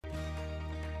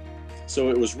So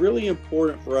it was really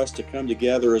important for us to come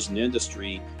together as an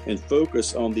industry and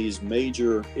focus on these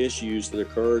major issues that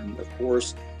occurred. And of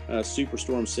course,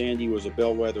 Superstorm Sandy was a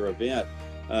bellwether event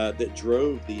that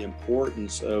drove the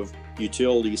importance of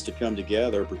utilities to come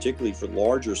together, particularly for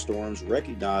larger storms,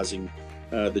 recognizing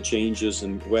the changes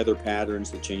in weather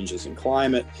patterns, the changes in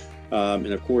climate, and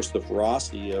of course the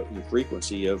ferocity and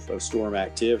frequency of storm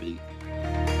activity.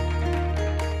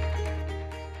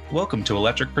 Welcome to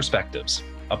Electric Perspectives,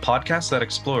 a podcast that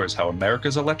explores how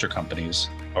America's electric companies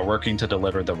are working to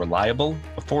deliver the reliable,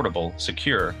 affordable,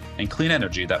 secure, and clean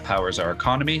energy that powers our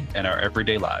economy and our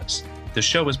everyday lives. The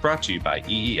show is brought to you by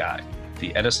EEI,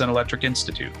 the Edison Electric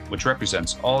Institute, which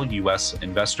represents all U.S.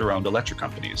 investor-owned electric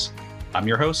companies. I'm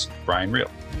your host, Brian Reel.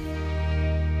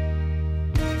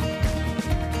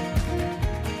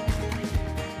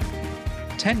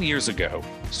 "10 years ago,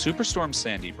 Superstorm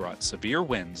Sandy brought severe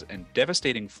winds and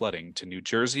devastating flooding to New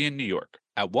Jersey and New York.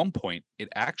 At one point, it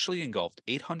actually engulfed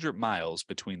 800 miles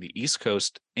between the East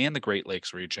Coast and the Great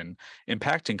Lakes region,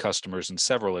 impacting customers in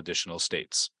several additional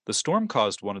states. The storm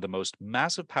caused one of the most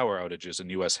massive power outages in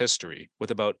U.S. history,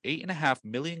 with about 8.5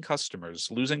 million customers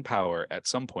losing power at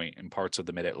some point in parts of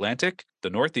the Mid-Atlantic, the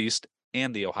Northeast,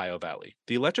 and the Ohio Valley.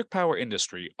 The electric power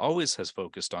industry always has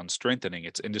focused on strengthening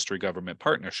its industry-government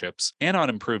partnerships and on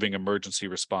improving emergency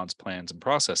response plans and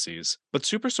processes, but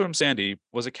Superstorm Sandy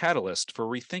was a catalyst for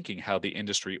rethinking how the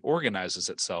industry organizes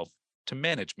itself to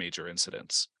manage major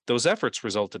incidents. Those efforts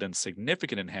resulted in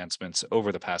significant enhancements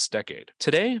over the past decade.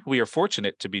 Today, we are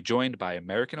fortunate to be joined by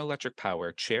American Electric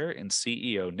Power Chair and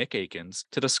CEO Nick Akins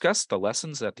to discuss the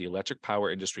lessons that the electric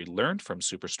power industry learned from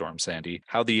Superstorm Sandy,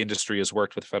 how the industry has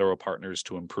worked with federal partners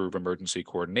to improve emergency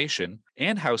coordination,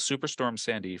 and how Superstorm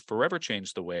Sandy forever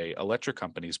changed the way electric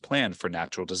companies plan for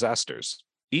natural disasters.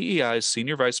 EEI's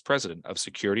Senior Vice President of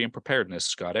Security and Preparedness,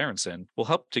 Scott Aronson, will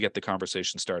help to get the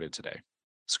conversation started today.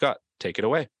 Scott, take it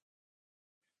away.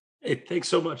 Hey, thanks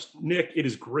so much, Nick. It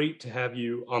is great to have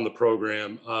you on the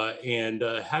program. And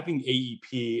having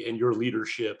AEP and your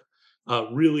leadership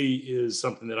really is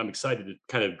something that I'm excited to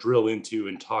kind of drill into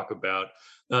and talk about.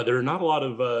 There are not a lot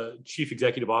of chief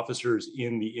executive officers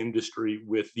in the industry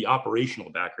with the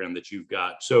operational background that you've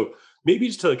got. So maybe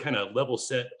just to kind of level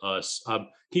set us, can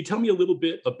you tell me a little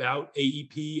bit about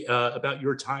AEP, about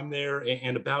your time there,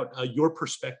 and about your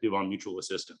perspective on mutual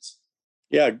assistance?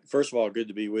 Yeah, first of all, good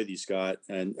to be with you, Scott.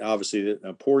 And obviously, an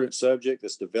important subject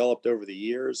that's developed over the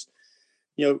years.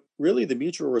 Really, the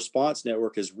Mutual Response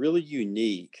Network is really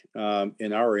unique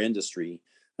in our industry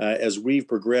as we've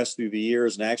progressed through the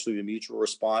years. And actually, the mutual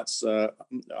response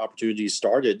opportunities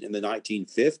started in the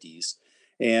 1950s.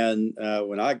 And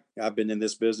when I've been in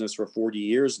this business for 40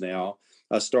 years now,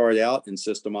 I started out in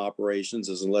system operations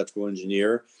as an electrical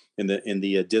engineer in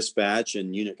the dispatch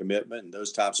and unit commitment and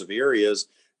those types of areas.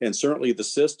 And certainly the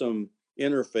system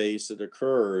interface that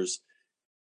occurs,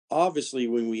 obviously,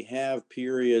 when we have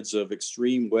periods of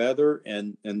extreme weather,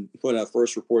 and one of the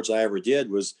first reports I ever did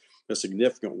was a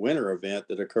significant winter event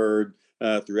that occurred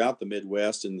throughout the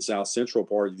Midwest and the South Central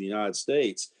part of the United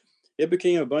States, it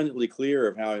became abundantly clear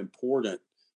of how important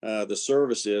the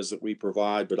service is that we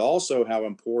provide, but also how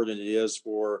important it is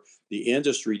for the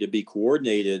industry to be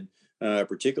coordinated,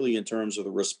 particularly in terms of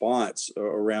the response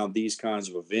around these kinds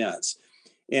of events.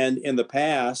 And in the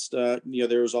past,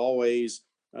 there was always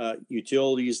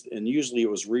utilities, and usually it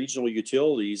was regional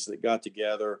utilities that got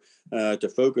together to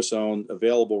focus on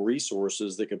available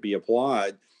resources that could be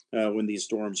applied when these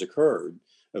storms occurred.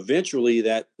 Eventually,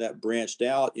 that branched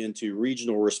out into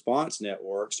regional response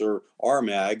networks, or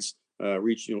RMAGs,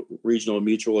 regional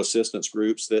mutual assistance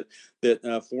groups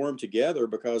that formed together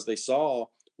because they saw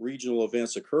regional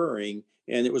events occurring,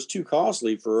 and it was too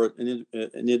costly for an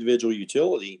individual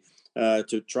utility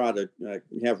to try to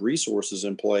have resources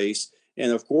in place.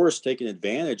 And of course, taking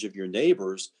advantage of your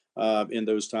neighbors in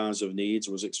those times of needs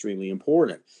was extremely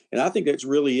important. And I think that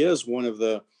really is one of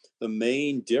the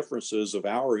main differences of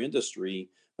our industry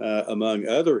among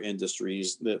other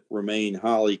industries that remain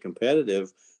highly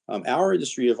competitive. Our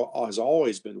industry has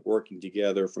always been working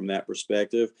together from that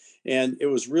perspective. And it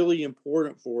was really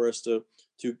important for us to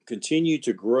continue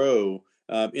to grow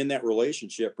in that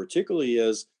relationship, particularly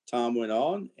as time went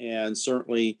on. And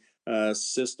certainly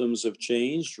systems have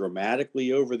changed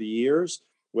dramatically over the years,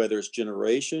 whether it's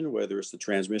generation, whether it's the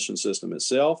transmission system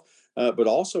itself, but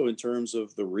also in terms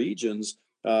of the regions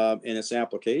and its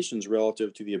applications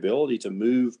relative to the ability to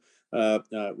move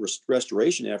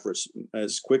restoration efforts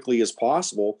as quickly as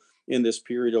possible in this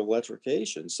period of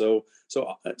electrification. So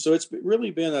it's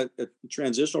really been a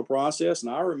transitional process.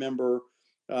 And I remember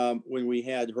when we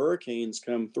had hurricanes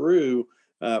come through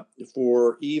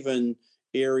for even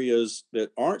areas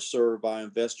that aren't served by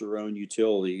investor-owned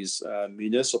utilities,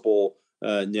 municipal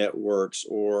networks,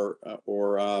 or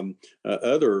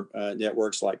other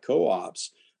networks like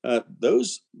co-ops,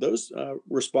 those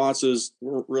responses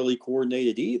weren't really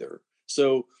coordinated either.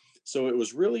 So it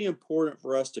was really important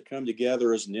for us to come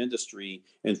together as an industry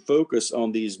and focus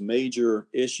on these major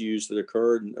issues that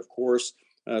occurred. And of course,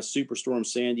 Superstorm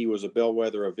Sandy was a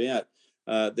bellwether event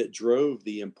that drove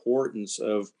the importance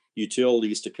of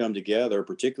utilities to come together,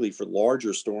 particularly for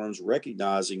larger storms,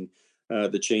 recognizing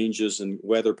the changes in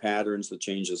weather patterns, the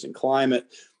changes in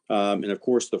climate, and of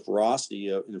course the ferocity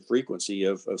and frequency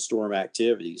of storm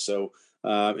activity.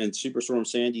 And Superstorm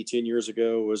Sandy 10 years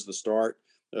ago was the start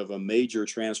of a major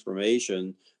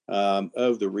transformation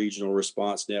of the regional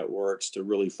response networks to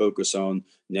really focus on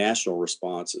national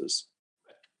responses.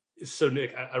 So,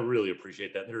 Nick, I really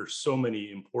appreciate that. There are so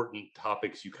many important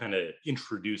topics you kind of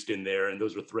introduced in there, and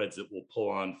those are threads that we'll pull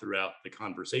on throughout the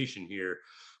conversation here.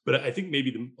 But I think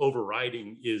maybe the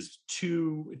overriding is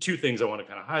two things I want to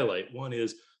kind of highlight. One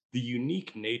is the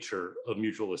unique nature of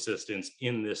mutual assistance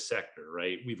in this sector,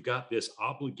 right? We've got this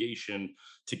obligation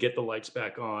to get the lights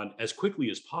back on as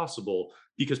quickly as possible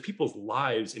because people's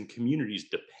lives and communities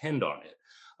depend on it.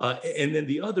 And then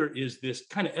the other is this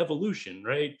kind of evolution,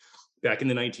 right? Back in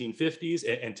the 1950s,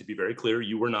 and to be very clear,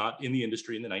 you were not in the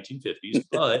industry in the 1950s,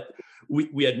 but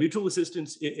we had mutual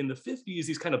assistance in the 50s,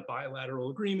 these kind of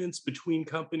bilateral agreements between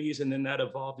companies, and then that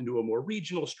evolved into a more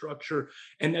regional structure,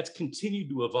 and that's continued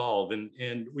to evolve. And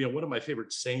you know, one of my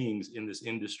favorite sayings in this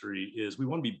industry is we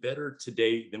want to be better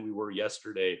today than we were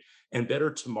yesterday, and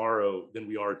better tomorrow than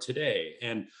we are today.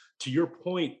 And to your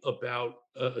point about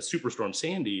Superstorm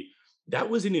Sandy, that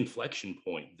was an inflection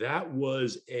point. That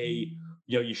was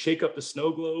you shake up the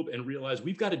snow globe and realize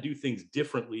we've got to do things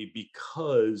differently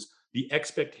because the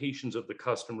expectations of the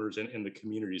customers and the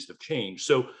communities have changed.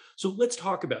 So let's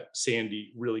talk about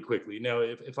Sandy really quickly. Now,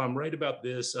 if I'm right about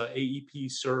this, AEP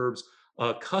serves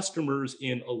customers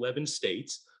in 11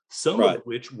 states, some of Right.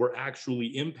 which were actually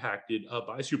impacted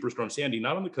by Superstorm Sandy,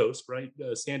 not on the coast, right?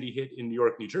 Sandy hit in New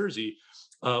York, New Jersey,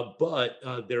 but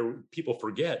people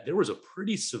forget there was a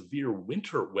pretty severe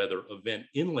winter weather event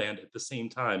inland at the same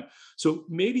time. So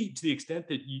maybe to the extent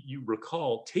that you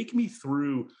recall, take me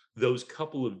through those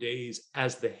couple of days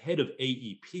as the head of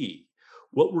AEP.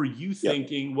 What were you Yeah.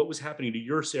 thinking? What was happening to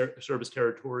your service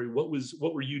territory? What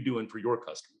were you doing for your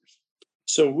customers?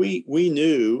 So we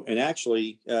knew, and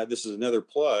actually, this is another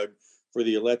plug for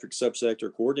the Electric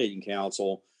Subsector Coordinating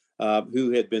Council,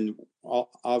 who had been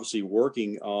obviously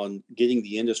working on getting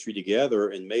the industry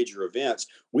together in major events.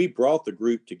 We brought the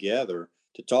group together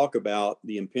to talk about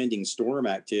the impending storm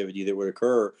activity that would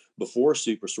occur before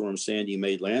Superstorm Sandy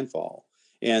made landfall.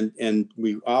 And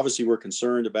we obviously were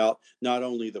concerned about not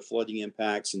only the flooding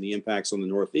impacts and the impacts on the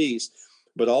Northeast,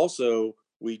 but also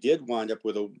we did wind up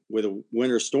with a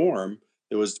winter storm.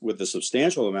 It was with a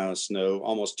substantial amount of snow,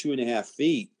 almost 2.5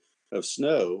 feet of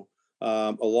snow,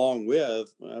 along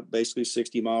with basically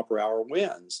 60-mile-per-hour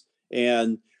winds,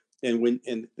 and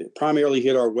it primarily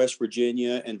hit our West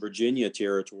Virginia and Virginia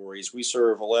territories. We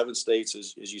serve 11 states,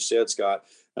 as you said, Scott,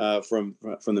 from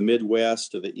the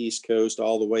Midwest to the East Coast,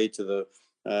 all the way to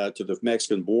the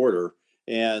Mexican border,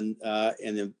 and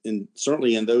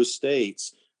certainly in those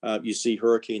states. You see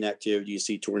hurricane activity, you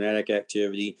see tornadic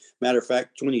activity. Matter of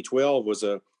fact, 2012 was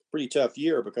a pretty tough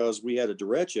year because we had a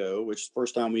derecho, which is the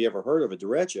first time we ever heard of a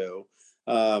derecho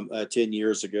 10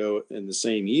 years ago in the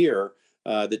same year,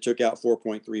 that took out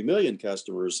 4.3 million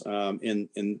customers in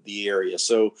the area.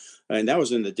 So, and that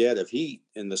was in the dead of heat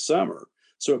in the summer.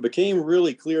 So it became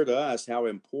really clear to us how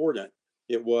important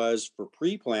it was for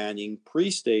pre-planning,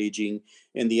 pre-staging,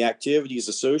 and the activities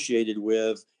associated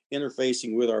with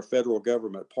interfacing with our federal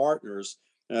government partners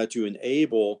to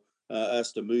enable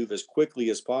us to move as quickly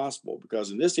as possible.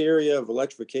 Because in this area of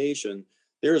electrification,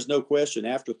 there is no question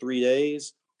after 3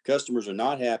 days, customers are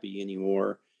not happy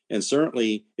anymore. And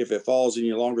certainly, if it falls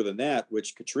any longer than that,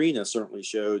 which Katrina certainly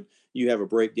showed, you have a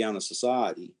breakdown of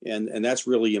society. And that's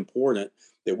really important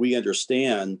that we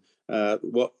understand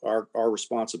what our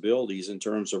responsibilities in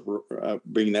terms of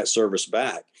bringing that service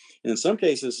back. And in some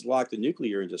cases, like the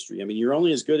nuclear industry, I mean, you're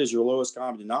only as good as your lowest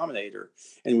common denominator.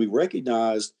 And we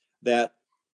recognize that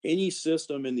any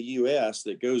system in the U.S.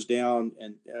 that goes down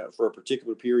and for a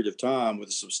particular period of time with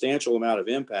a substantial amount of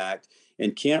impact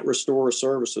and can't restore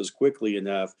services quickly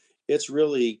enough, it's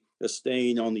really a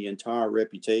stain on the entire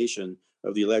reputation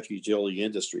of the electric utility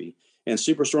industry. And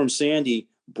Superstorm Sandy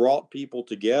brought people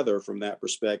together from that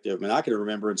perspective. And I can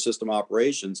remember in system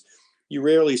operations, you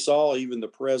rarely saw even the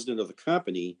president of the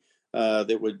company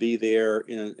that would be there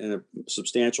in a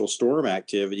substantial storm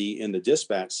activity in the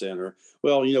dispatch center.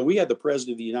 Well, we had the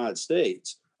President of the United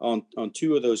States on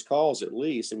two of those calls at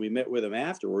least, and we met with him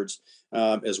afterwards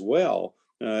as well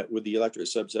with the Electric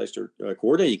Subsector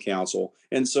Coordinating Council.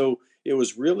 And so it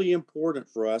was really important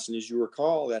for us. And as you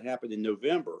recall, that happened in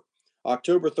November.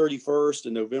 October 31st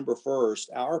and November 1st,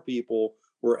 our people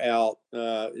were out.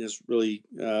 It's really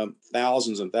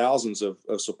thousands and thousands of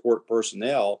support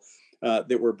personnel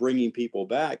that were bringing people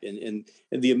back. And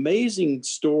the amazing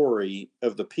story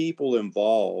of the people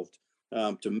involved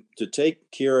to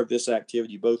take care of this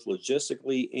activity, both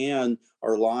logistically and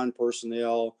our line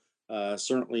personnel,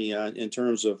 certainly in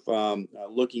terms of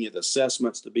looking at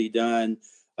assessments to be done.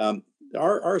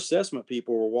 Our assessment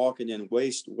people were walking in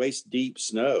waist deep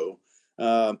snow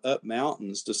up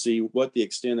mountains to see what the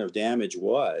extent of damage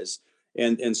was.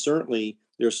 And certainly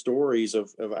there's stories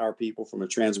of our people from a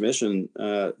transmission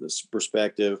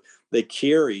perspective. They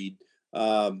carried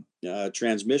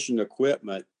transmission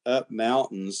equipment up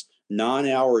mountains,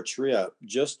 9-hour trip,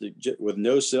 just with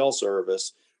no cell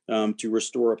service to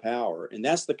restore power. And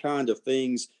that's the kind of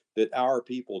things that our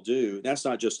people do. That's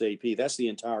not just AP, that's the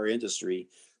entire industry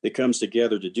that comes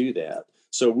together to do that.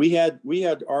 So we had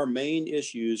our main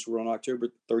issues were on October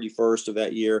 31st of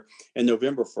that year and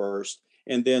November 1st.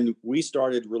 And then we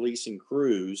started releasing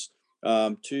crews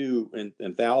and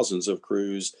thousands of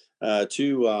crews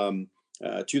to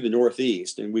the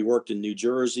Northeast. And we worked in New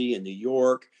Jersey and New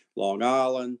York, Long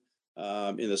Island.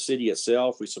 In the city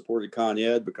itself, we supported Con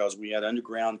Ed because we had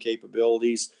underground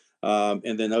capabilities.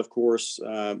 And then, of course,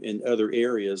 in other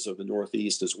areas of the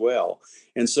Northeast as well.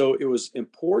 And so it was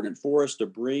important for us to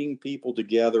bring people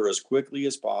together as quickly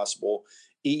as possible.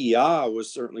 EEI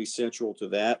was certainly central to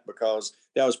that because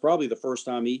that was probably the first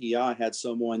time EEI had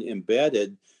someone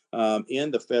embedded in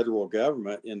the federal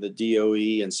government, in the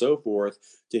DOE and so forth,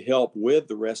 to help with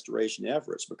the restoration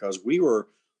efforts, because we were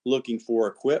looking for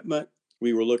equipment,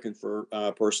 we were looking for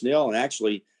personnel, and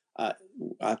actually,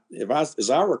 as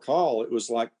I recall, it was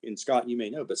like, and Scott, you may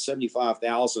know, but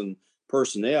 75,000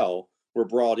 personnel were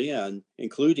brought in,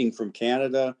 including from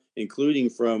Canada, including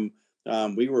from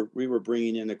we were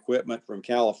bringing in equipment from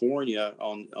California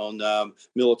on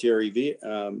military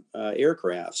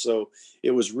aircraft. So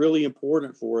it was really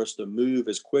important for us to move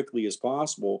as quickly as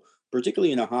possible,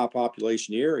 particularly in a high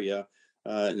population area.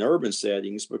 In urban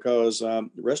settings, because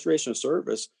restoration of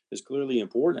service is clearly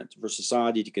important for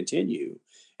society to continue.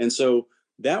 And so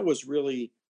that was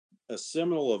really a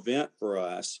seminal event for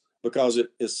us because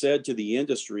it said to the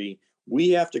industry, we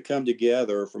have to come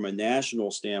together from a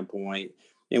national standpoint.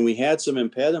 And we had some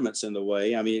impediments in the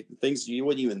way. I mean, things you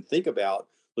wouldn't even think about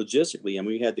logistically. I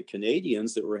mean, we had the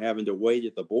Canadians that were having to wait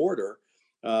at the border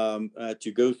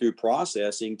to go through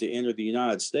processing to enter the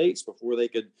United States before they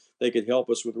could help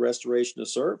us with restoration of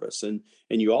service. And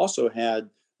you also had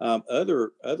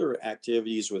other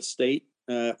activities with state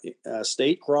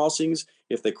crossings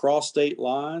if they cross state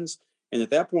lines. And at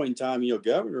that point in time,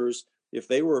 governors, if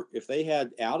they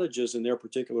had outages in their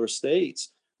particular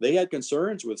states, they had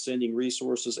concerns with sending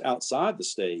resources outside the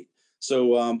state.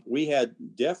 So we had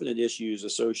definite issues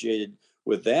associated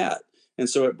with that. And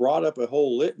so it brought up a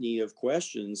whole litany of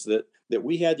questions that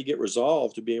we had to get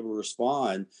resolved to be able to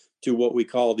respond to what we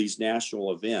call these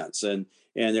national events. And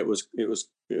it was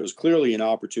clearly an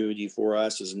opportunity for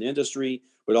us as an industry,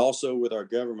 but also with our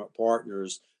government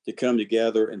partners to come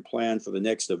together and plan for the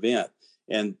next event.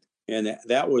 And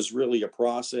that was really a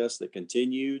process that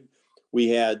continued. We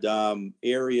had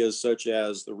areas such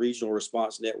as the regional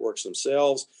response networks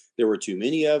themselves. There were too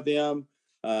many of them.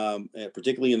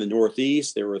 Particularly in the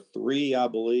Northeast, there were 3, I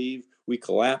believe. We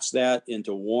collapsed that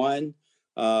into one.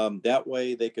 That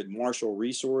way they could marshal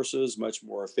resources much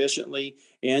more efficiently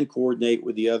and coordinate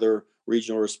with the other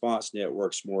regional response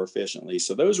networks more efficiently.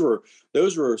 So those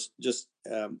were just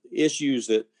issues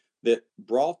that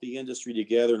brought the industry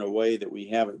together in a way that we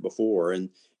haven't before. And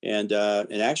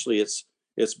actually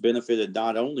it's benefited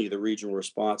not only the regional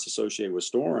response associated with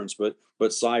storms, but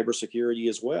cybersecurity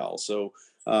as well. So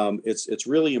it's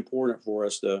really important for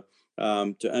us to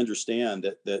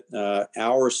understand that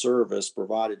our service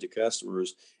provided to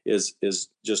customers is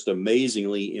just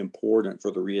amazingly important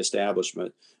for the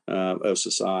reestablishment of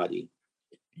society.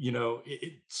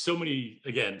 So many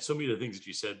of the things that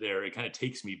you said there, it kind of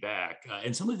takes me back,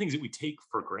 and some of the things that we take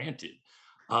for granted.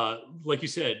 Like you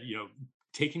said,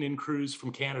 taking in crews from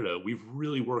Canada, we've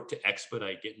really worked to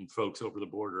expedite getting folks over the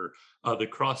border,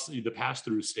 the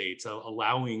pass-through states,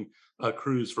 allowing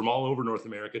crews from all over North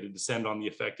America to descend on the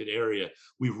affected area.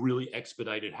 We've really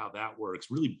expedited how that works,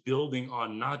 really building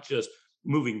on not just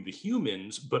moving the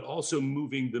humans, but also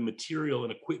moving the material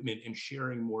and equipment and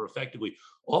sharing more effectively.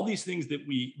 All these things that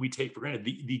we take for granted,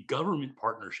 the government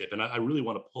partnership, and I really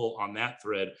want to pull on that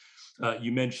thread.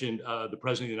 You mentioned the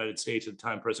president of the United States at the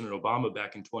time, President Obama,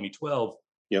 back in 2012.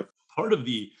 Yep. Part of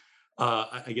the,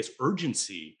 I guess,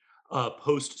 urgency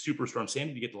post Superstorm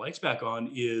Sandy to get the lights back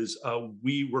on is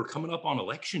we were coming up on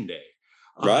election day.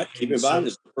 Right. Keep And in mind so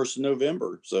it's the 1st of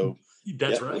November. So yeah,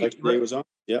 that's right, election day right. was on.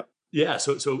 Yep. Yeah,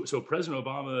 so President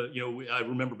Obama, I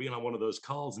remember being on one of those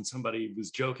calls and somebody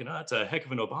was joking, "Oh, it's a heck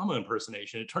of an Obama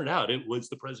impersonation." It turned out it was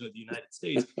the president of the United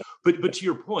States. But to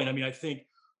your point, I mean, I think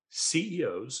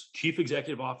CEOs, chief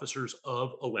executive officers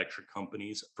of electric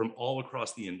companies from all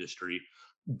across the industry,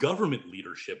 government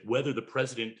leadership, whether the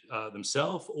president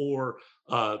themselves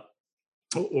uh,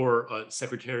 or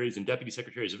secretaries and deputy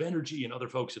secretaries of energy and other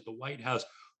folks at the White House,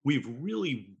 we've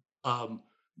really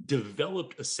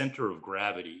developed a center of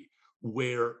gravity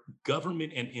where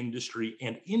government and industry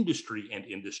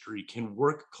can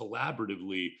work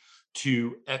collaboratively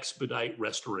to expedite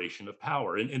restoration of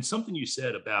power. And something you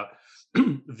said about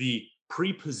the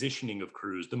pre-positioning of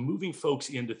crews, the moving folks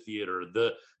into theater,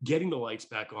 the getting the lights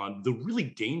back on, the really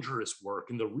dangerous work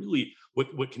and the really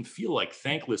what can feel like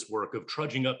thankless work of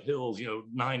trudging up hills,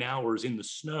 9 hours in the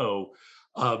snow.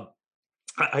 Uh,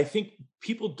 I think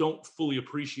people don't fully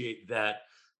appreciate that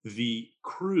the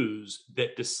crews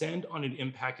that descend on an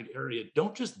impacted area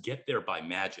don't just get there by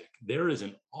magic. There is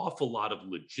an awful lot of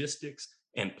logistics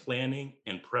and planning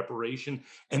and preparation,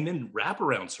 and then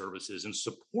wraparound services and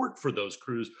support for those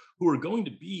crews who are going to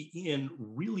be in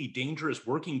really dangerous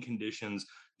working conditions,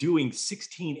 doing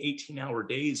 16, 18-hour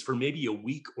days for maybe a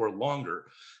week or longer.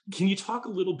 Can you talk a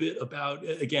little bit about,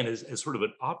 again, as sort of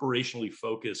an operationally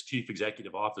focused chief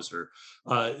executive officer,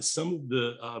 some of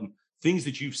the things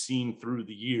that you've seen through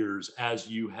the years as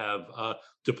you have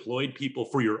deployed people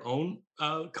for your own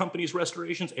company's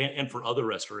restorations and for other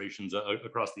restorations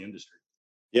across the industry?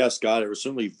 Yeah, Scott, it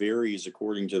certainly varies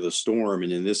according to the storm.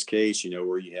 And in this case,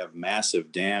 where you have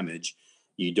massive damage,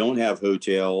 you don't have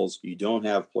hotels, you don't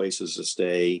have places to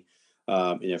stay.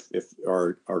 And if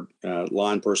our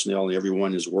line personnel and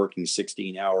everyone is working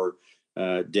 16-hour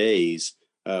days,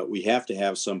 we have to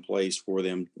have some place for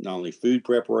them, not only food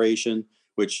preparation,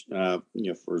 which,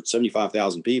 for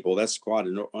 75,000 people, that's quite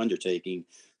an undertaking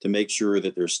to make sure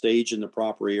that they're staged in the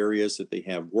proper areas, that they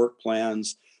have work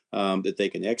plans that they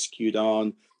can execute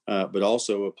on, but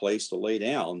also a place to lay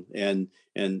down. And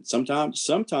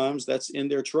sometimes that's in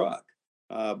their truck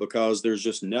because there's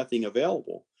just nothing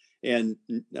available. And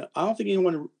I don't think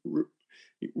anyone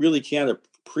really can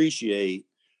appreciate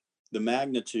the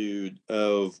magnitude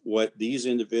of what these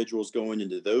individuals going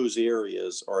into those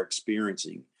areas are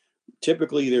experiencing.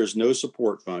 Typically, there's no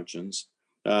support functions.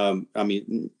 I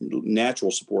mean,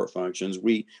 natural support functions.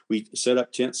 We set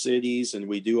up tent cities and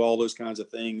we do all those kinds of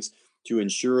things to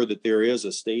ensure that there is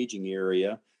a staging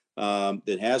area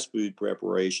that has food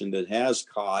preparation, that has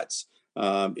cots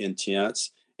in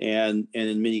tents, and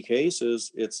in many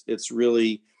cases, it's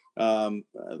really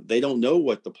they don't know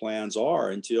what the plans are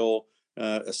until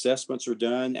assessments are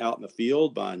done out in the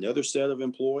field by another set of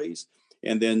employees.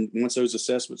 And then once those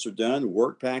assessments are done,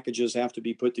 work packages have to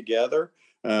be put together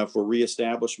for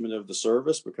reestablishment of the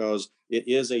service because it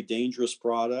is a dangerous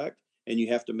product. And you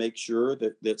have to make sure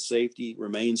that safety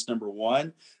remains number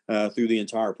one through the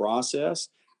entire process.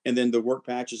 And then the work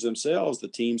patches themselves, the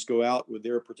teams go out with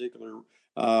their particular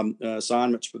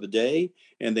assignments for the day,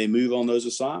 and they move on those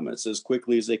assignments as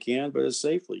quickly as they can, but as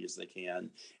safely as they can.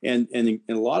 And in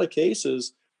a lot of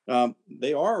cases,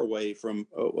 they are away from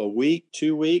a week,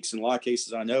 2 weeks. In a lot of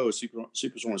cases, I know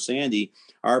Superstorm Sandy,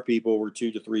 our people were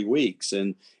 2 to 3 weeks,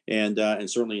 and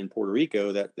certainly in Puerto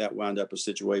Rico, that wound up a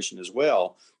situation as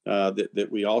well that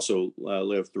we also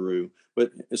lived through.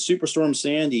 But Superstorm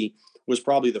Sandy was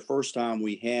probably the first time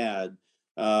we had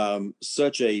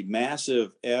such a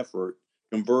massive effort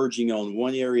converging on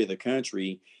one area of the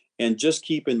country. And just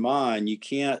keep in mind, you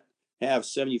can't have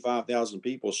 75,000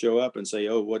 people show up and say,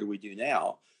 "Oh, what do we do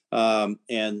now?"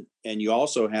 And you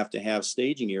also have to have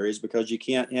staging areas because you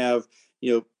can't have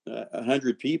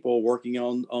 100 people working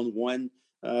on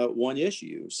one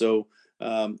issue. So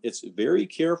it's very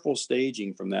careful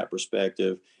staging from that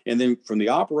perspective. And then from the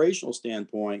operational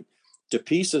standpoint, to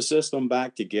piece a system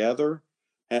back together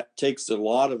takes a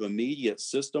lot of immediate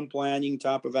system planning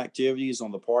type of activities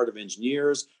on the part of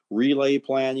engineers, relay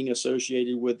planning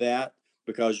associated with that,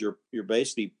 because you're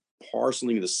basically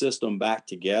parceling the system back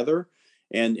together.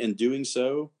 And in doing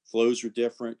so, flows are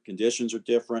different, conditions are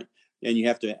different, and you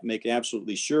have to make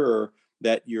absolutely sure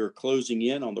that you're closing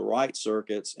in on the right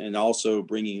circuits and also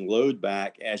bringing load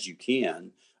back as you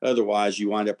can Otherwise, you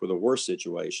wind up with a worse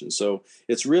situation. So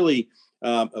it's really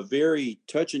a very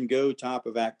touch and go type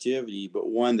of activity, but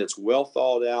one that's well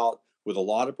thought out with a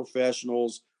lot of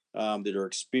professionals that are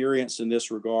experienced in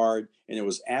this regard. And it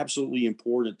was absolutely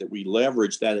important that we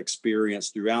leverage that experience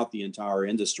throughout the entire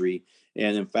industry.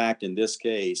 And in fact, in this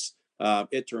case,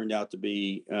 it turned out to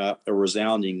be a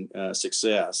resounding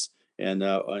success, and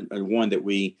one that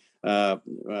we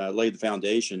laid the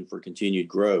foundation for continued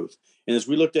growth. And as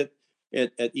we looked at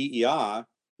EEI,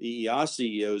 the EEI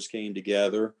CEOs came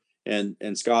together.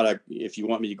 And Scott, if you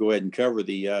want me to go ahead and cover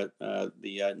the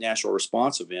national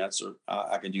response events,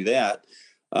 I can do that.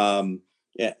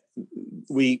 Yeah,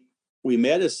 we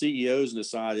met as CEOs and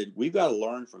decided we've got to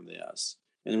learn from this,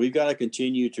 and we've got to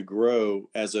continue to grow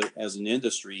as an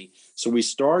industry. So we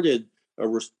started a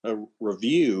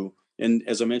review, and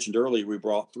as I mentioned earlier, we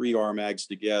brought 3 RMAGs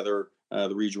together,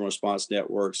 the regional response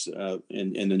networks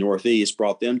in the Northeast,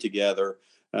 brought them together,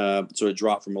 so it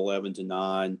dropped from 11 to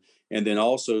 9, and then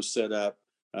also set up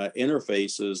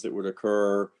interfaces that would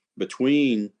occur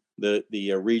between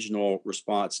the regional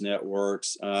response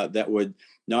networks that would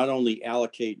not only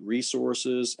allocate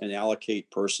resources and allocate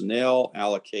personnel,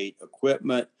 allocate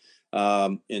equipment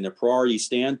in a priority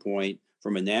standpoint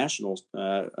from a national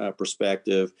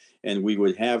perspective, and we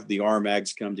would have the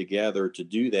RMAGs come together to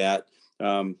do that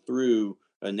through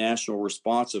a national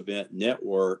response event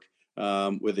network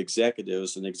with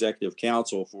executives and executive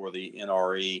council for the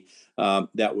NRE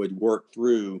that would work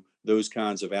through those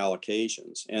kinds of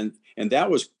allocations. And that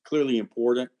was clearly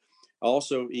important.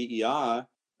 Also, EEI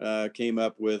came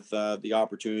up with the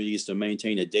opportunities to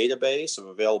maintain a database of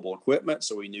available equipment,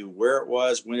 so we knew where it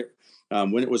was, when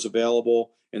it was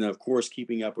available, and of course,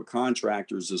 keeping up with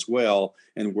contractors as well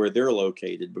and where they're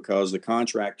located, because the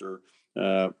contractor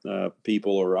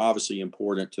people are obviously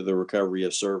important to the recovery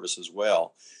of service as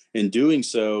well. In doing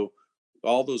so,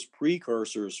 all those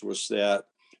precursors were set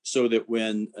so that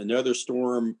when another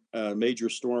storm, major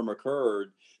storm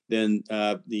occurred, then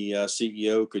the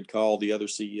CEO could call the other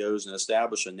CEOs and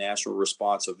establish a national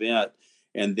response event.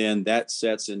 And then that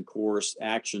sets in course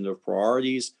action of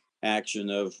priorities, action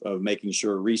of making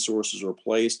sure resources are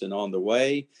placed and on the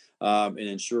way, and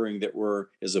ensuring that we're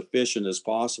as efficient as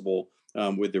possible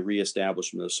with the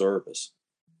reestablishment of service.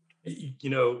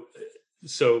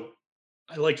 So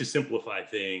I like to simplify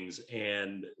things,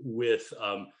 and with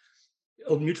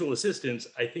mutual assistance,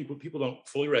 I think what people don't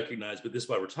fully recognize, but this is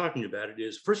why we're talking about it,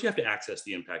 is first you have to access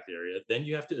the impact area, then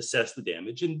you have to assess the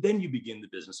damage, and then you begin the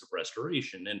business of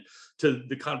restoration. And to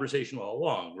the conversation all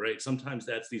along, right? Sometimes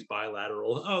that's these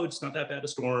bilateral, oh, it's not that bad a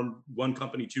storm, one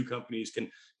company, 2 companies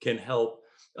can help.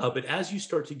 But as you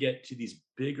start to get to these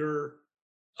bigger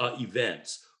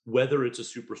events, whether it's a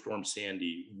Superstorm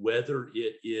Sandy, whether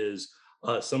it is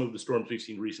some of the storms we've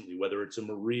seen recently, whether it's a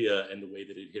Maria and the way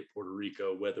that it hit Puerto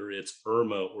Rico, whether it's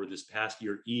Irma or this past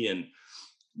year, Ian,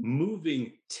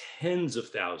 moving tens of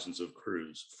thousands of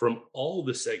crews from all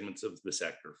the segments of the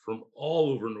sector, from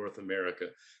all over North America,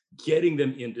 getting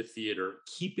them into theater,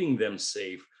 keeping them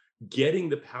safe, getting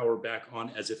the power back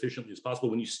on as efficiently as possible.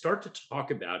 When you start to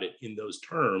talk about it in those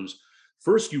terms,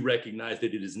 first, you recognize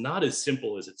that it is not as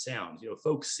simple as it sounds.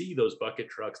 Folks see those bucket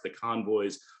trucks, the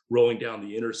convoys rolling down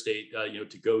the interstate,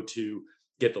 to go to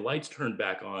get the lights turned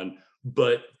back on.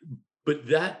 But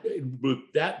that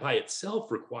by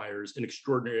itself requires an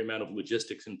extraordinary amount of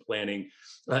logistics and planning,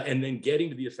 and then getting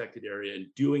to the affected area and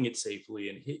doing it safely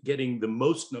and getting the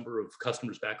most number of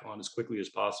customers back on as quickly as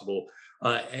possible,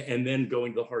 and then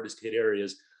going to the hardest hit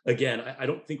areas. Again, I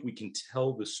don't think we can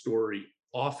tell the story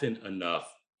often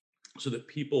enough so that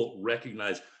people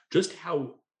recognize just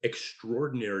how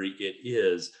extraordinary it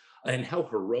is and how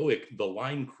heroic the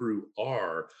line crew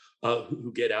are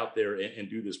who get out there and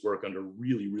do this work under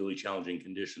really, really challenging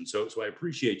conditions. So I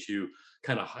appreciate you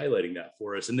kind of highlighting that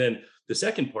for us. And then the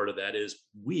second part of that is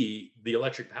we, the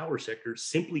electric power sector,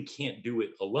 simply can't do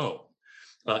it alone.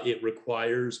 It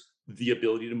requires the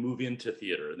ability to move into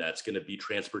theater, and that's going to be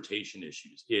transportation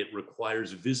issues. It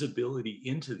requires visibility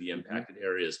into the impacted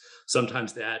areas.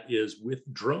 Sometimes that is with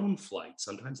drone flight.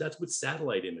 Sometimes that's with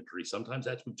satellite imagery. Sometimes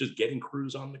that's with just getting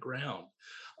crews on the ground.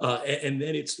 And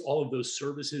then it's all of those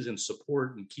services and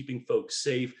support and keeping folks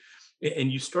safe.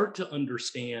 And you start to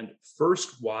understand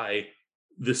first why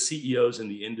the CEOs in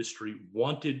the industry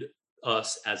wanted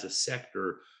us as a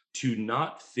sector to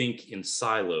not think in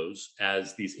silos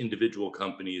as these individual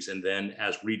companies and then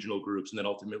as regional groups, and then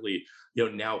ultimately,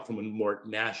 now from a more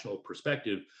national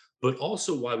perspective, but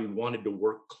also why we wanted to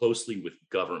work closely with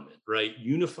government, right?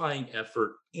 Unifying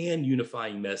effort and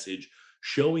unifying message,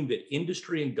 showing that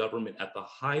industry and government at the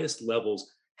highest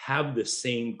levels have the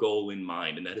same goal in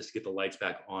mind, and that is to get the lights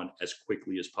back on as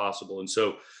quickly as possible. And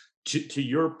so, to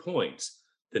your points,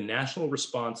 the National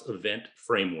Response Event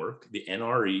Framework, the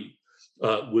NRE,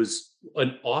 was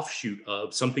an offshoot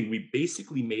of something we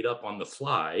basically made up on the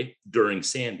fly during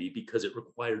Sandy because it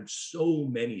required so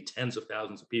many tens of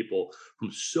thousands of people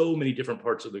from so many different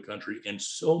parts of the country and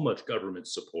so much government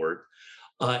support.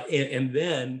 And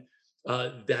then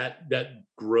that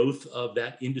growth of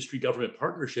that industry government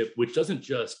partnership, which doesn't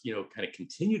just kind of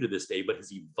continue to this day, but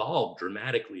has evolved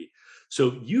dramatically.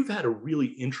 So you've had a really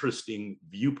interesting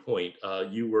viewpoint.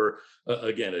 You were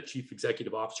again a chief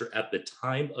executive officer at the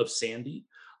time of Sandy.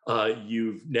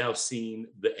 You've now seen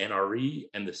the NRE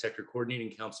and the Sector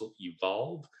Coordinating Council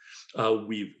evolve.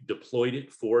 We've deployed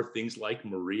it for things like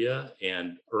Maria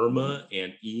and Irma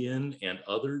and Ian and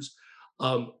others.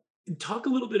 Talk a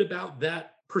little bit about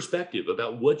that perspective,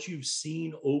 about what you've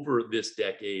seen over this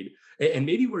decade, and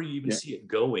maybe where you even see it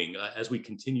going as we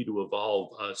continue to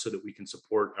evolve, so that we can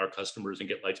support our customers and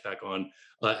get lights back on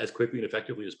as quickly and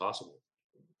effectively as possible.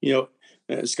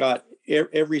 Scott,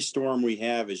 every storm we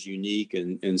have is unique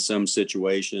in some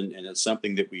situation, and it's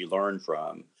something that we learn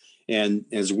from. And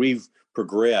as we've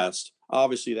progressed,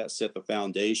 obviously that set the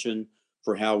foundation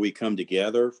for how we come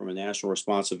together from a national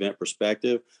response event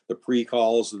perspective, the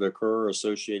pre-calls that occur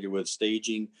associated with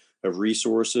staging of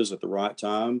resources at the right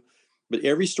time. But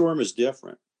every storm is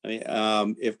different. I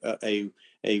mean, if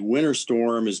a winter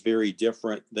storm is very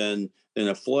different than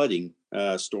a flooding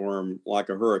storm like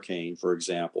a hurricane, for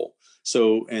example.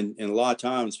 So, and a lot of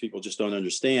times people just don't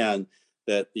understand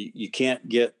that you can't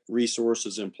get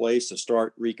resources in place to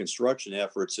start reconstruction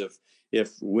efforts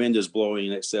if wind is blowing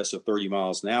in excess of 30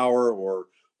 miles an hour,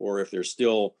 or if there's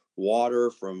still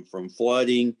water from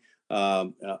flooding,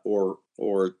 or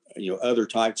other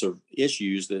types of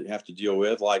issues that have to deal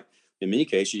with. Like in many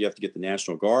cases, you have to get the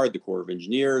National Guard, the Corps of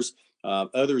Engineers,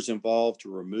 others involved to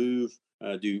remove,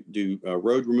 do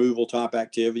road removal type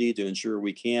activity to ensure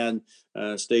we can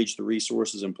stage the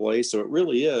resources in place. So it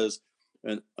really is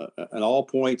an all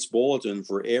points bulletin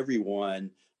for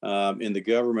everyone in the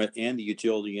government and the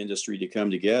utility industry to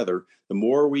come together. The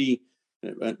more we,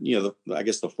 I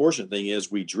guess the fortunate thing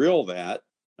is we drill that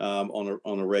on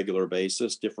a regular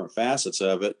basis, different facets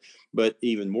of it, but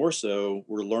even more so,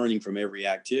 we're learning from every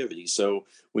activity. So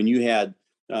when you had,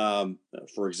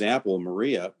 for example,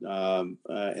 Maria and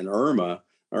Irma,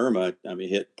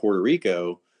 hit Puerto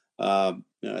Rico.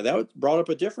 That brought up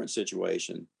a different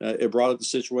situation. It brought up the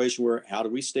situation where how do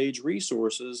we stage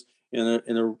resources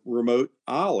in a remote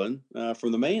island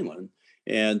from the mainland?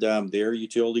 And their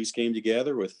utilities came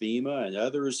together with FEMA and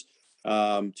others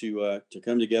to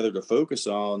come together to focus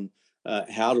on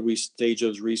how do we stage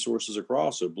those resources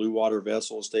across. So blue water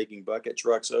vessels taking bucket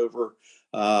trucks over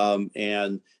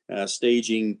and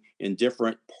staging in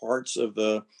different parts of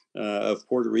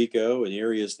Puerto Rico and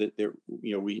areas that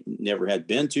we never had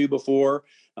been to before.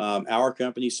 Our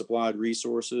company supplied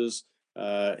resources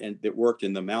and that worked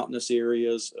in the mountainous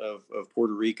areas of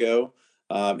Puerto Rico,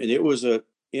 and it was a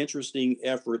interesting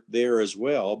effort there as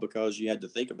well, because you had to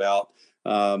think about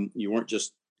you weren't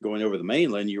just going over the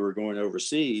mainland, you were going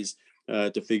overseas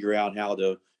to figure out how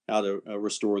to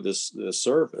restore this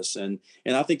service. And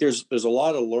I think there's a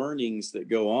lot of learnings that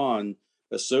go on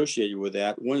associated with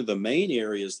that. One of the main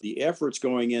areas, the efforts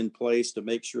going in place to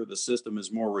make sure the system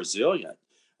is more resilient,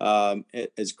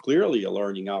 is clearly a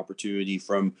learning opportunity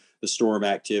from the storm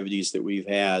activities that we've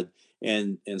had.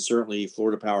 And certainly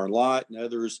Florida Power and Light and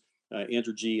others,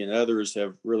 Entergy and others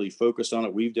have really focused on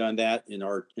it. We've done that in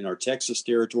our Texas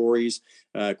territories,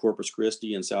 Corpus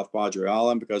Christi and South Padre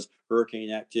Island, because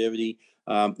hurricane activity.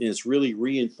 And it's really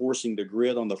reinforcing the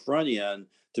grid on the front end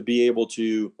to be able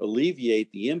to alleviate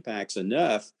the impacts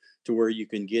enough to where you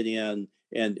can get in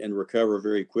and recover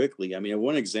very quickly. I mean,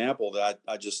 one example that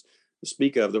I just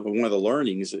speak of, that one of the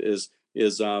learnings is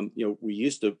we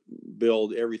used to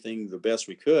build everything the best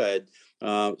we could,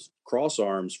 cross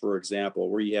arms, for example,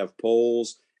 where you have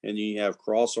poles and you have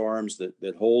cross arms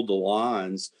that hold the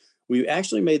lines. We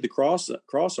actually made the cross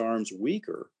arms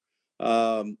weaker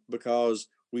because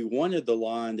we wanted the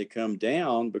line to come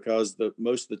down, because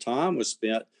most of the time was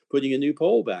spent putting a new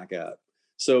pole back up.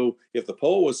 So if the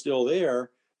pole was still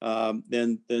there,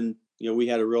 then we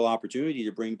had a real opportunity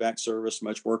to bring back service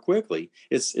much more quickly.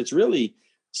 It's really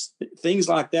things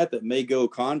like that may go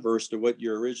converse to what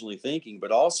you're originally thinking,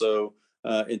 but also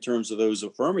in terms of those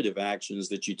affirmative actions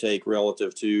that you take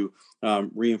relative to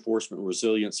reinforcement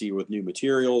resiliency with new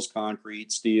materials, concrete,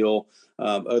 steel,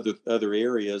 other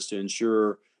areas to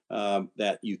ensure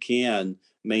that you can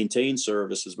maintain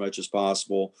service as much as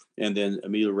possible and then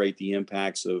ameliorate the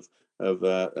impacts of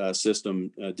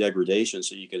system degradation,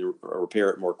 so you can repair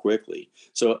it more quickly.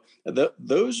 So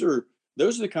those are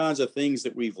the kinds of things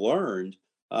that we've learned.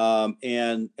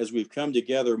 And as we've come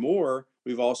together more,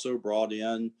 we've also brought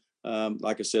in,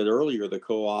 like I said earlier, the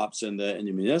co-ops and the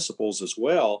municipals as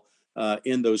well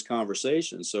in those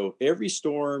conversations. So every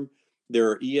storm, there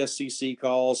are ESCC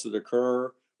calls that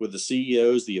occur with the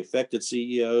CEOs, the affected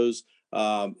CEOs,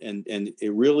 and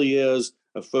it really is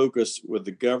a focus with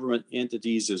the government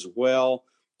entities as well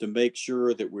to make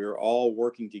sure that we're all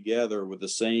working together with the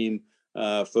same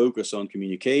focus on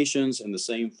communications and the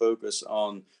same focus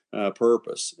on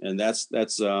purpose. And that's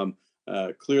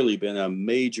clearly been a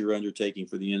major undertaking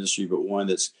for the industry, but one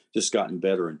that's just gotten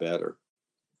better and better.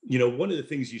 One of the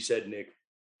things you said, Nick,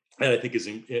 and I think is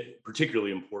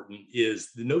particularly important,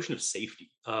 is the notion of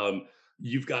safety.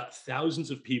 You've got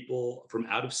thousands of people from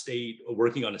out of state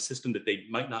working on a system that they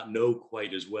might not know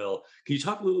quite as well. Can you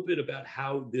talk a little bit about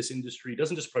how this industry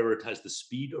doesn't just prioritize the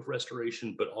speed of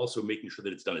restoration, but also making sure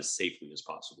that it's done as safely as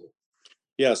possible?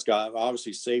 Yeah, Scott.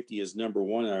 Obviously, safety is number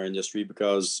one in our industry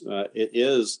because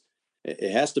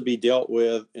it has to be dealt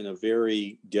with in a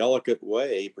very delicate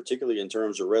way, particularly in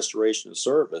terms of restoration of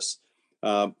service.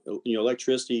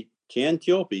 Electricity can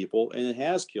kill people, and it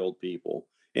has killed people,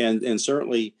 and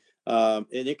certainly, and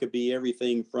it could be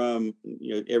everything from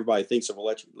everybody thinks of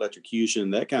electrocution,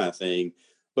 that kind of thing,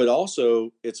 but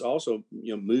also it's also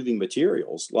moving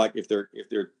materials, like if they're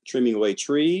trimming away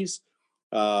trees,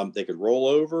 they could roll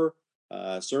over.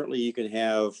 Certainly, you can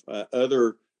have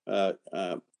other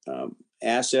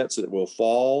assets that will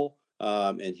fall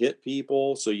and hit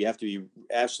people. So you have to be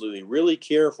absolutely really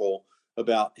careful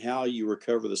about how you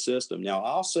recover the system. Now,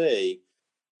 I'll say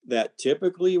that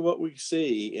typically what we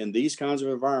see in these kinds of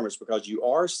environments, because you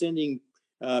are sending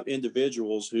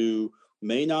individuals who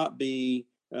may not be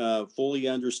fully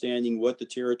understanding what the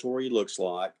territory looks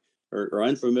like, or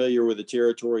unfamiliar with the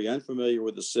territory, unfamiliar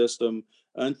with the system,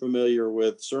 unfamiliar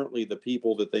with certainly the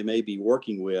people that they may be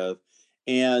working with.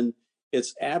 And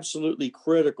it's absolutely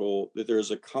critical that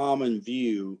there's a common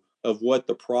view of what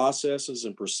the processes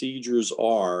and procedures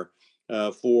are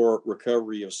for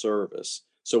recovery of service.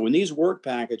 So when these work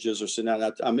packages are sent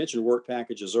out, I mentioned work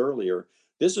packages earlier,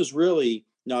 this is really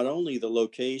not only the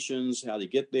locations, how to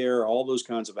get there, all those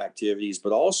kinds of activities,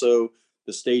 but also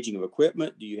the staging of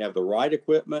equipment. Do you have the right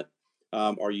equipment?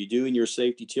 Are you doing your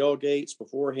safety tailgates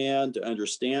beforehand to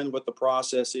understand what the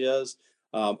process is?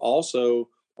 Also,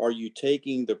 are you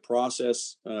taking the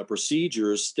process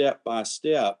procedures step by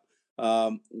step,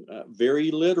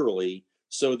 very literally,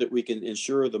 so that we can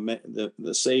ensure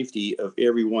the safety of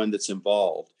everyone that's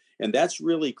involved? And that's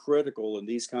really critical in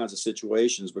these kinds of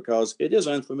situations because it is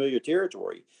unfamiliar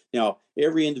territory. Now,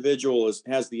 every individual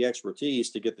has the expertise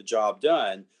to get the job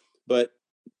done, but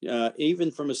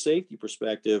even from a safety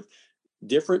perspective,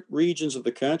 different regions of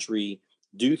the country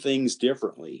do things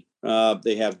differently.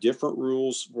 They have different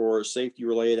rules for safety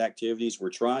related activities. We're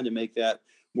trying to make that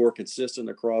more consistent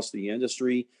across the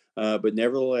industry. But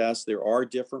nevertheless, there are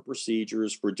different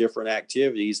procedures for different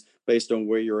activities based on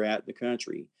where you're at in the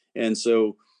country. And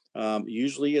so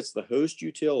usually it's the host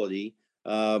utility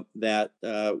that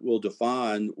will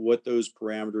define what those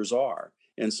parameters are.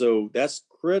 And so that's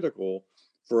critical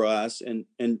for us.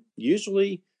 And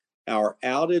usually our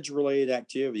outage related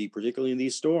activity, particularly in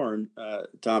these storm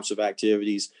types of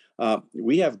activities,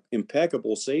 we have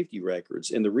impeccable safety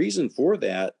records. And the reason for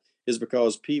that is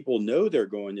because people know they're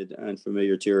going into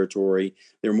unfamiliar territory.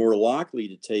 They're more likely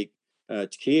to take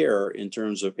care in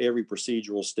terms of every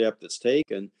procedural step that's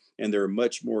taken, and they're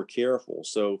much more careful.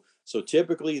 So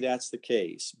typically that's the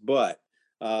case. But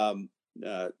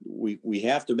we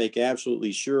have to make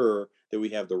absolutely sure that we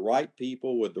have the right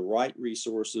people with the right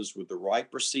resources, with the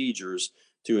right procedures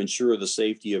to ensure the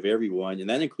safety of everyone. And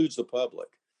that includes the public,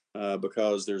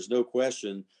 because there's no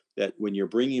question that when you're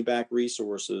bringing back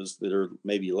resources that are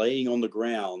maybe laying on the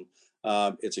ground,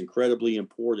 it's incredibly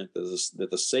important that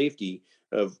the safety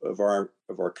of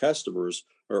our customers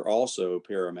are also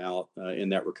paramount in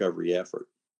that recovery effort.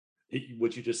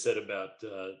 What you just said about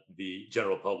the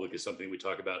general public is something we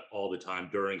talk about all the time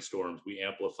during storms. We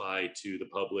amplify to the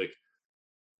public.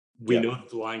 We Yeah, know that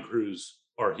the line crews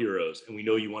are heroes, and we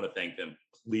know you want to thank them.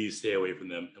 Please stay away from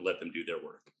them and let them do their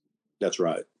work. that's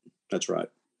right. That's right.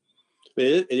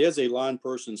 It is a line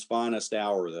person's finest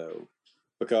hour, though,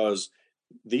 because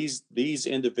these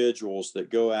individuals that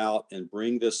go out and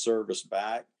bring this service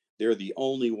back, they're the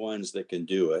only ones that can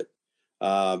do it.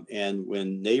 And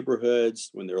when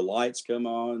their lights come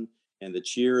on and the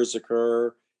cheers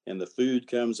occur and the food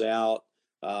comes out,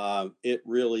 it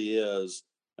really is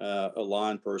a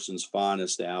line person's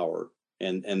finest hour.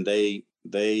 And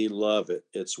they love it.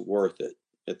 It's worth it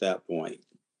at that point.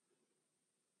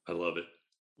 I love it.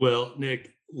 Well,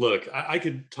 Nick, look, I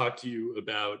could talk to you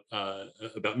about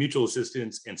mutual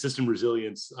assistance and system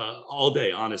resilience all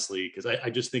day, honestly, because I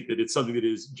just think that it's something that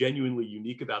is genuinely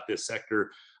unique about this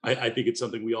sector. I think it's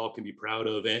something we all can be proud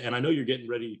of, and I know you're getting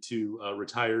ready to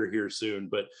retire here soon.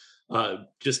 But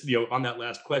just on that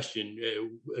last question,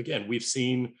 again, we've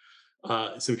seen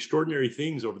some extraordinary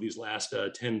things over these last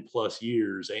 10 plus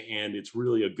years, and it's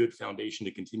really a good foundation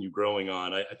to continue growing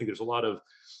on. I think there's a lot of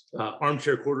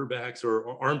armchair quarterbacks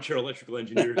or armchair electrical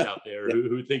engineers out there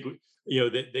who think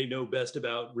that they know best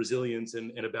about resilience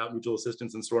and about mutual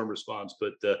assistance and storm response,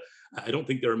 but I don't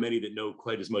think there are many that know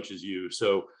quite as much as you.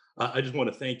 So I just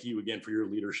want to thank you again for your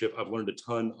leadership. I've learned a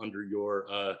ton under your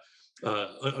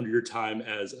time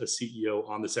as a CEO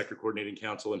on the Sector Coordinating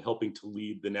Council and helping to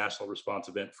lead the National Response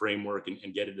Event Framework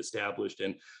and get it established,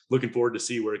 and looking forward to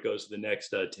see where it goes for the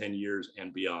next 10 years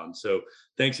and beyond. So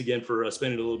thanks again for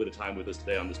spending a little bit of time with us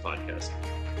today on this podcast.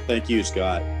 Thank you,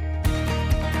 Scott.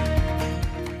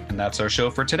 And that's our show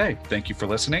for today. Thank you for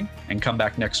listening, and come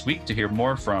back next week to hear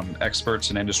more from experts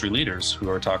and industry leaders who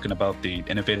are talking about the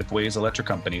innovative ways electric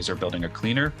companies are building a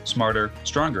cleaner, smarter,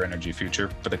 stronger energy future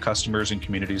for the customers and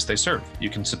communities they serve. You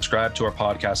can subscribe to our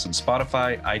podcast on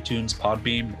Spotify, iTunes,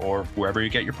 Podbean, or wherever you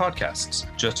get your podcasts.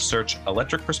 Just search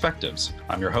Electric Perspectives.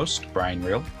 I'm your host, Brian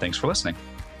Reel. Thanks for listening.